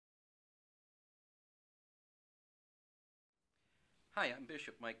Hi, I'm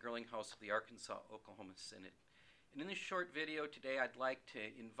Bishop Mike Girlinghouse of the Arkansas-Oklahoma Synod. And in this short video today, I'd like to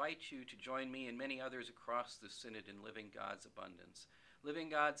invite you to join me and many others across the Synod in Living God's Abundance. Living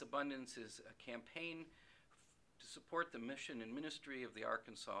God's Abundance is a campaign to support the mission and ministry of the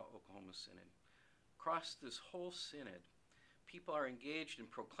Arkansas-Oklahoma Synod. Across this whole Synod, people are engaged in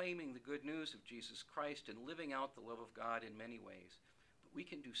proclaiming the good news of Jesus Christ and living out the love of God in many ways. But we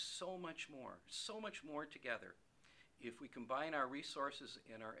can do so much more together if we combine our resources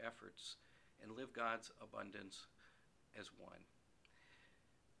and our efforts and live God's abundance as one.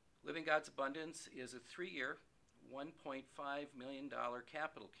 Living God's Abundance is a 3-year, $1.5 million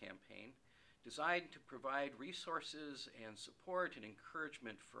capital campaign designed to provide resources and support and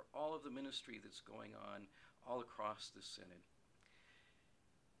encouragement for all of the ministry that's going on all across the Synod.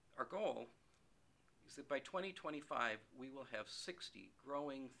 Our goal is that by 2025 we will have 60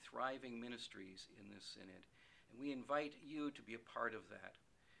 growing, thriving ministries in this Synod. And we invite you to be a part of that.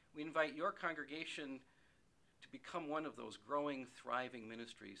 We invite your congregation to become one of those growing, thriving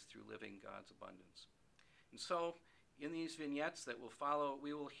ministries through Living God's Abundance. And so, in these vignettes that will follow,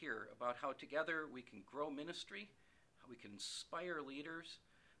 we will hear about how together we can grow ministry, how we can inspire leaders,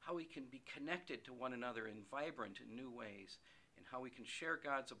 how we can be connected to one another in vibrant and new ways, and how we can share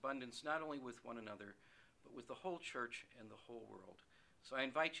God's abundance not only with one another, but with the whole church and the whole world. So I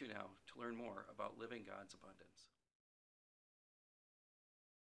invite you now to learn more about Living God's Abundance.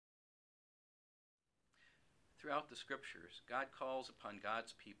 Throughout the scriptures, God calls upon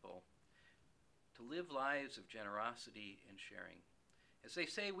God's people to live lives of generosity and sharing. As they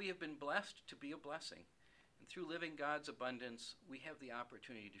say, we have been blessed to be a blessing. And through Living God's Abundance, we have the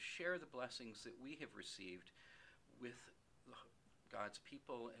opportunity to share the blessings that we have received with God's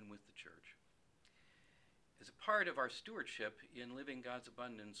people and with the church. As a part of our stewardship in Living God's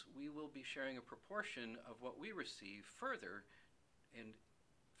Abundance, we will be sharing a proportion of what we receive further and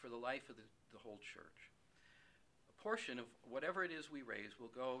for the life of the whole church. A portion of whatever it is we raise will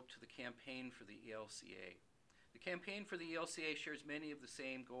go to the campaign for the ELCA. The campaign for the ELCA shares many of the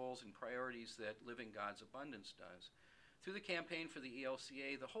same goals and priorities that Living God's Abundance does. Through the campaign for the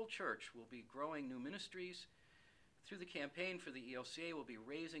ELCA, the whole church will be growing new ministries. Through the campaign for the ELCA, we'll be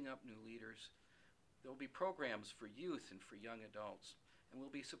raising up new leaders. There will be programs for youth and for young adults. And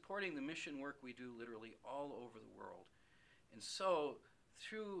we'll be supporting the mission work we do literally all over the world. And so,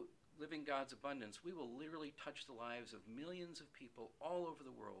 through Living God's Abundance, we will literally touch the lives of millions of people all over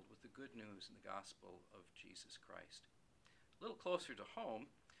the world with the good news and the gospel of Jesus Christ. A little closer to home,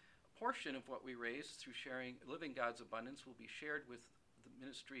 a portion of what we raise through sharing Living God's Abundance will be shared with the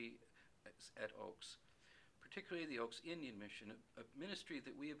ministry at Oaks, particularly the Oaks Indian Mission, a ministry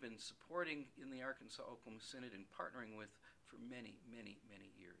that we have been supporting in the Arkansas-Oklahoma Synod and partnering with for many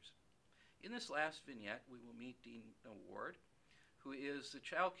years. In this last vignette, we will meet Dina Ward, who is the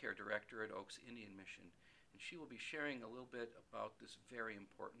child care director at Oaks Indian Mission, and she will be sharing a little bit about this very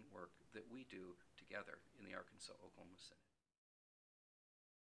important work that we do together in the Arkansas-Oklahoma Synod.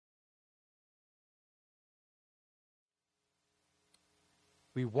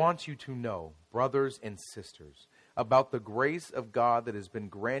 We want you to know, brothers and sisters, about the grace of God that has been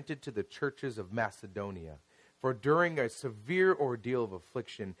granted to the churches of Macedonia. For during a severe ordeal of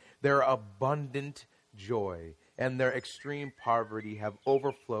affliction, their abundant joy and their extreme poverty have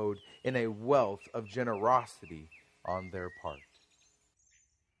overflowed in a wealth of generosity on their part.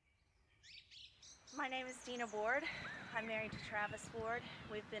 My name is Dina Ward. I'm married to Travis Ward.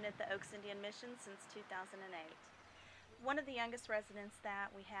 We've been at the Oaks Indian Mission since 2008. One of the youngest residents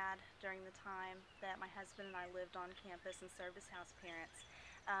that we had during the time that my husband and I lived on campus and served as house parents.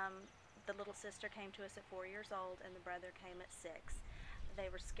 The little sister came to us at 4 years old and the brother came at 6. They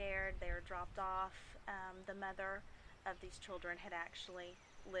were scared, they were dropped off. The mother of these children had actually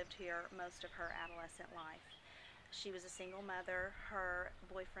lived here most of her adolescent life. She was a single mother. Her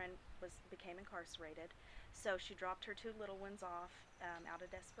boyfriend became incarcerated, so she dropped her 2 little ones off out of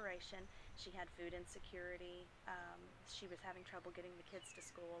desperation. She had food insecurity. She was having trouble getting the kids to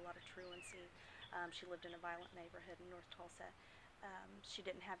school, a lot of truancy. She lived in a violent neighborhood in North Tulsa. She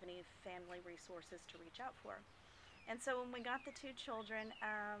didn't have any family resources to reach out for her. And so when we got the 2 children,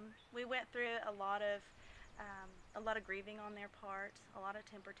 we went through a lot of grieving on their part, a lot of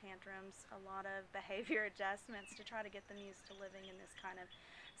temper tantrums, a lot of behavior adjustments to try to get them used to living in this kind of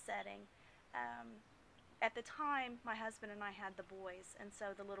setting. At the time, my husband and I had the boys, and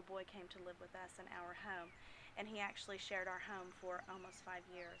so the little boy came to live with us in our home, and he actually shared our home for almost 5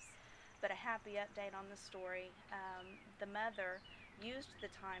 years. But a happy update on the story, the mother used the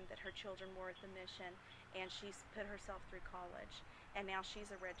time that her children were at the mission, and she's put herself through college. and now she's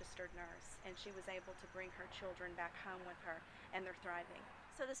a registered nurse, and she was able to bring her children back home with her, and they're thriving.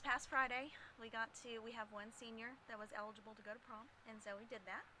 So this past Friday, we have one senior that was eligible to go to prom, and so we did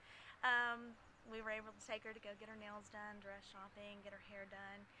that. We were able to take her to go get her nails done, dress shopping, get her hair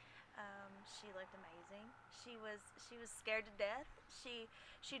done. She looked amazing. She was scared to death.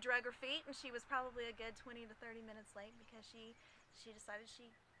 She drug her feet, and she was probably a good 20 to 30 minutes late because she decided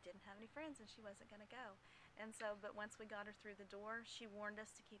she didn't have any friends and she wasn't going to go. And so, but once we got her through the door, she warned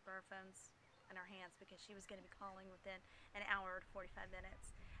us to keep our phones in our hands because she was going to be calling within an hour to 45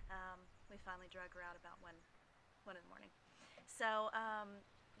 minutes. We finally drug her out about one in the morning. So,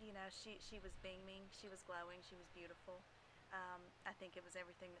 she was beaming, she was glowing, she was beautiful. I think it was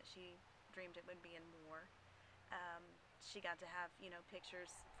everything that she dreamed it would be and more. She got to have,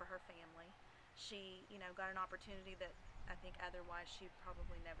 pictures for her family. She, got an opportunity that I think otherwise she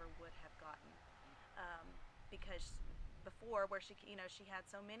probably never would have gotten. Because before, where she had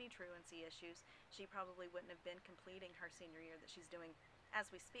so many truancy issues, she probably wouldn't have been completing her senior year that she's doing as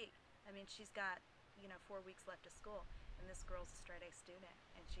we speak. I mean, she's got, 4 weeks left of school, and this girl's a straight A student,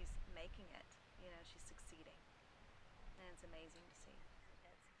 and she's making it. She's succeeding, and it's amazing to see.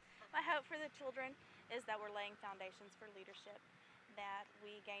 My hope for the children is that we're laying foundations for leadership, that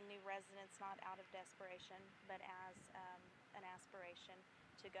we gain new residents not out of desperation, but as an aspiration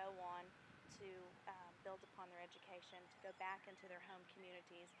to go on to build upon their education, to go back into their home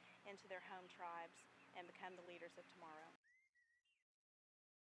communities, into their home tribes, and become the leaders of tomorrow.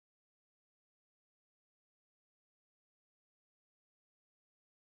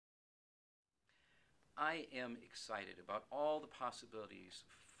 I am excited about all the possibilities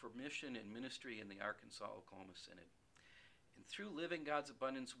for mission and ministry in the Arkansas-Oklahoma Synod. And through living God's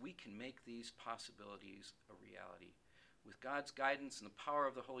abundance, we can make these possibilities a reality. With God's guidance and the power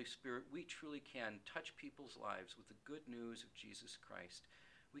of the Holy Spirit, we truly can touch people's lives with the good news of Jesus Christ.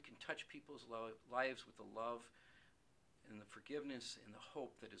 We can touch people's lives with the love and the forgiveness and the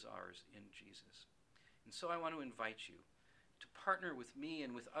hope that is ours in Jesus. And so I want to invite you to partner with me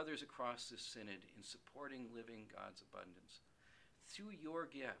and with others across this synod in supporting living God's abundance. Through your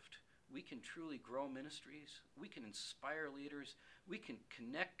gift, we can truly grow ministries, we can inspire leaders, we can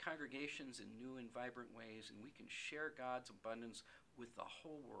connect congregations in new and vibrant ways, and we can share God's abundance with the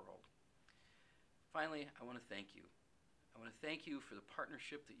whole world. Finally, I want to thank you. I want to thank you for the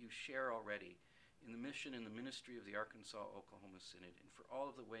partnership that you share already in the mission and the ministry of the Arkansas-Oklahoma Synod, and for all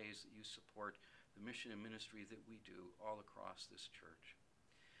of the ways that you support the mission and ministry that we do all across this church.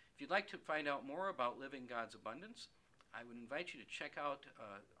 If you'd like to find out more about living God's abundance, I would invite you to check out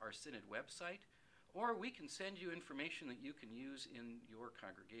our Synod website, or we can send you information that you can use in your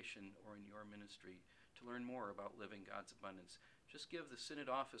congregation or in your ministry to learn more about living God's abundance. Just give the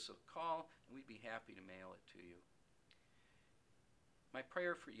Synod office a call, and we'd be happy to mail it to you. My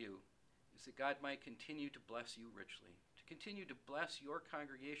prayer for you is that God might continue to bless you richly, to continue to bless your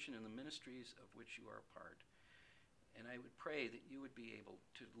congregation and the ministries of which you are a part. And I would pray that you would be able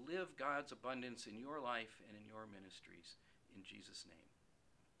to live God's abundance in your life and in your ministries. In Jesus' name,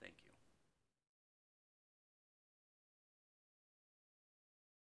 thank you.